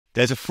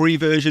There's a free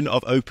version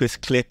of Opus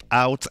Clip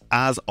out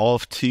as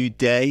of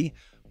today,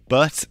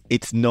 but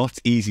it's not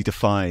easy to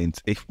find.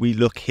 If we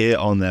look here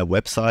on their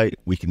website,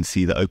 we can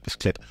see that Opus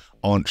Clip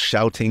aren't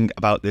shouting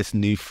about this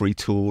new free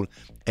tool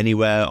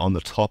anywhere on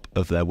the top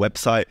of their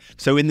website.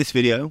 So in this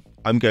video,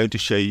 I'm going to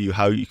show you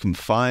how you can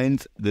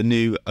find the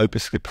new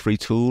Opus Clip free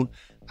tool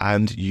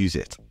and use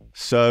it.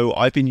 So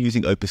I've been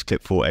using Opus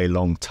Clip for a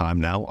long time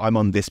now. I'm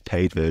on this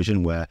paid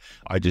version where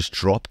I just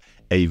drop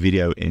a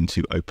video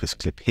into Opus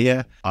Clip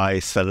here. I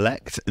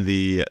select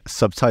the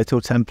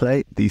subtitle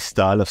template, the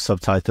style of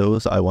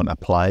subtitles I want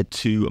applied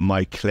to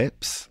my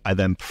clips. I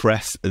then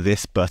press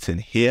this button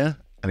here,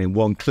 and in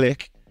one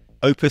click,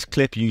 Opus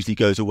Clip usually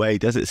goes away,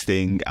 does its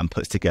thing, and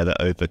puts together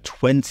over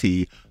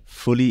 20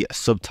 fully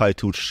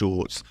subtitled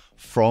shorts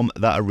from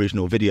that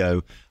original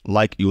video,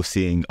 like you're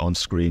seeing on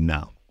screen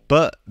now.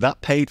 But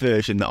that paid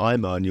version that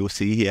I'm on, you'll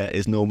see here,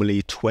 is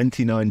normally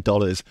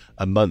 $29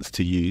 a month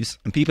to use.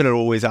 And people are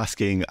always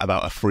asking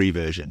about a free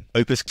version.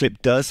 Opus Clip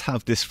does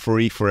have this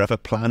free forever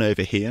plan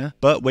over here.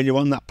 But when you're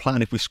on that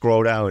plan, if we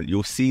scroll down,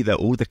 you'll see that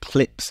all the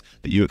clips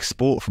that you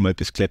export from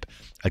Opus Clip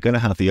are going to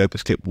have the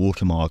Opus Clip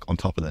watermark on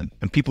top of them.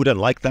 And people don't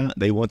like that.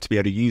 They want to be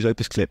able to use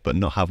Opus Clip but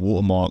not have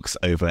watermarks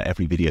over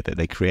every video that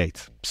they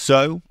create.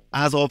 So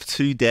as of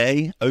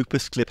today,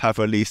 Opus Clip have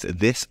released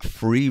this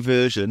free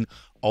version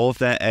of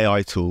their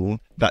AI tool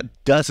that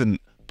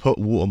doesn't put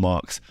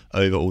watermarks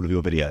over all of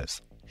your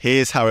videos.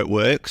 Here's how it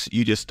works.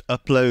 You just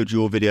upload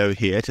your video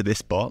here to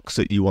this box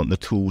that you want the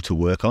tool to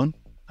work on.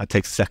 It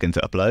takes a second to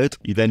upload.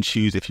 You then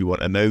choose if you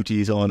want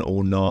emojis on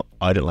or not.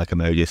 I don't like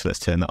emojis, so let's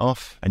turn that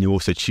off. And you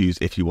also choose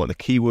if you want the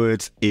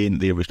keywords in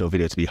the original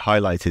video to be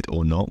highlighted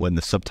or not when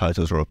the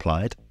subtitles are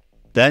applied.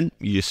 Then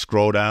you just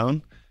scroll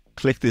down,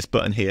 click this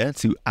button here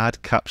to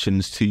add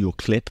captions to your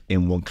clip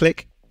in one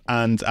click.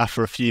 And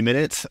after a few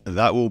minutes,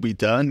 that will be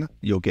done.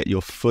 You'll get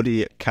your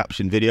fully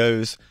captioned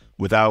videos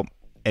without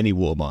any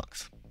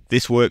watermarks.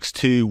 This works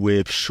too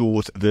with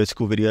short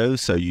vertical videos,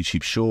 so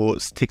YouTube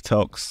Shorts,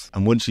 TikToks.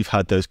 And once you've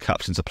had those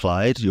captions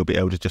applied, you'll be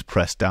able to just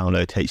press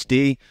download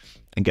HD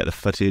and get the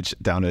footage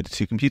downloaded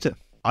to your computer.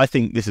 I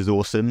think this is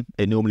awesome.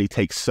 It normally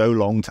takes so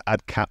long to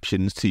add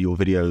captions to your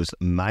videos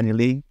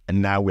manually,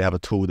 and now we have a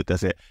tool that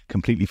does it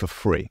completely for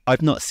free.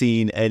 I've not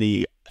seen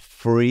any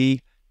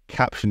free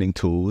captioning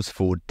tools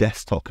for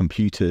desktop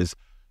computers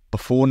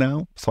before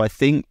now, so I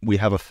think we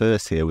have a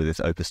first here with this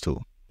Opus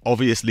tool.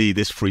 Obviously,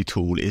 this free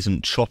tool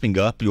isn't chopping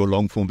up your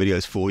long form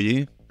videos for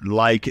you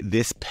like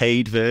this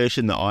paid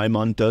version that I'm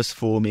on does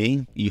for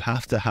me. You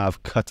have to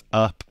have cut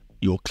up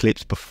your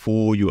clips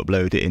before you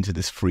upload it into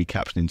this free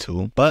captioning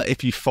tool. But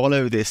if you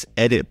follow this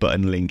edit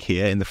button link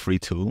here in the free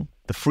tool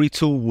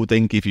will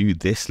then give you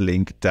this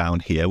link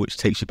down here, which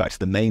takes you back to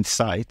the main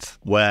site,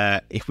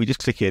 where if we just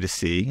click here to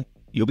see,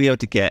 you'll be able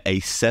to get a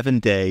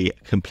 7-day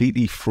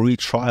completely free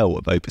trial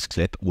of Opus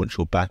Clip once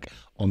you're back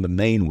on the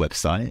main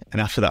website.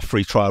 And after that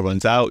free trial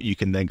runs out, you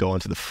can then go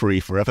onto the free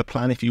forever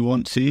plan if you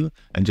want to,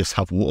 and just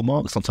have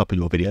watermarks on top of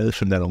your videos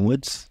from then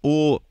onwards.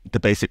 Or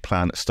the basic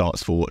plan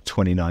starts for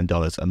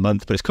 $29 a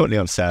month, but it's currently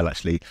on sale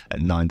actually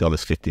at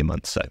 $9.50 a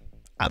month. So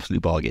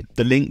absolute bargain.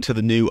 The link to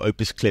the new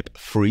Opus Clip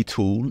free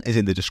tool is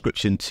in the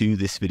description to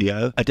this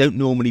video. I don't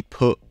normally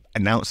put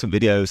announcement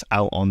videos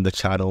out on the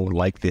channel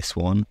like this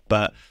one,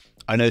 but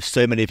I know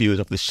so many viewers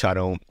of this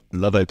channel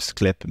love Opus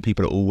Clip, and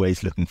people are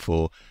always looking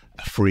for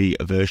a free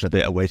version of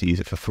it, a way to use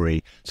it for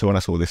free. So when I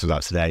saw this was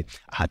out today,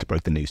 I had to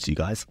break the news to you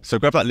guys. So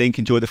grab that link,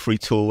 enjoy the free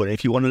tool. And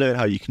if you want to learn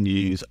how you can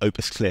use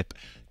Opus Clip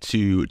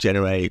to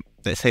generate,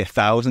 let's say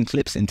 1,000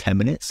 clips in 10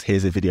 minutes,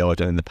 here's a video I've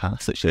done in the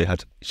past that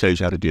shows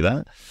you how to do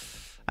that.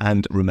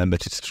 And remember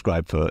to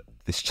subscribe for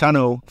this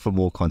channel for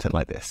more content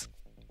like this.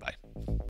 Bye.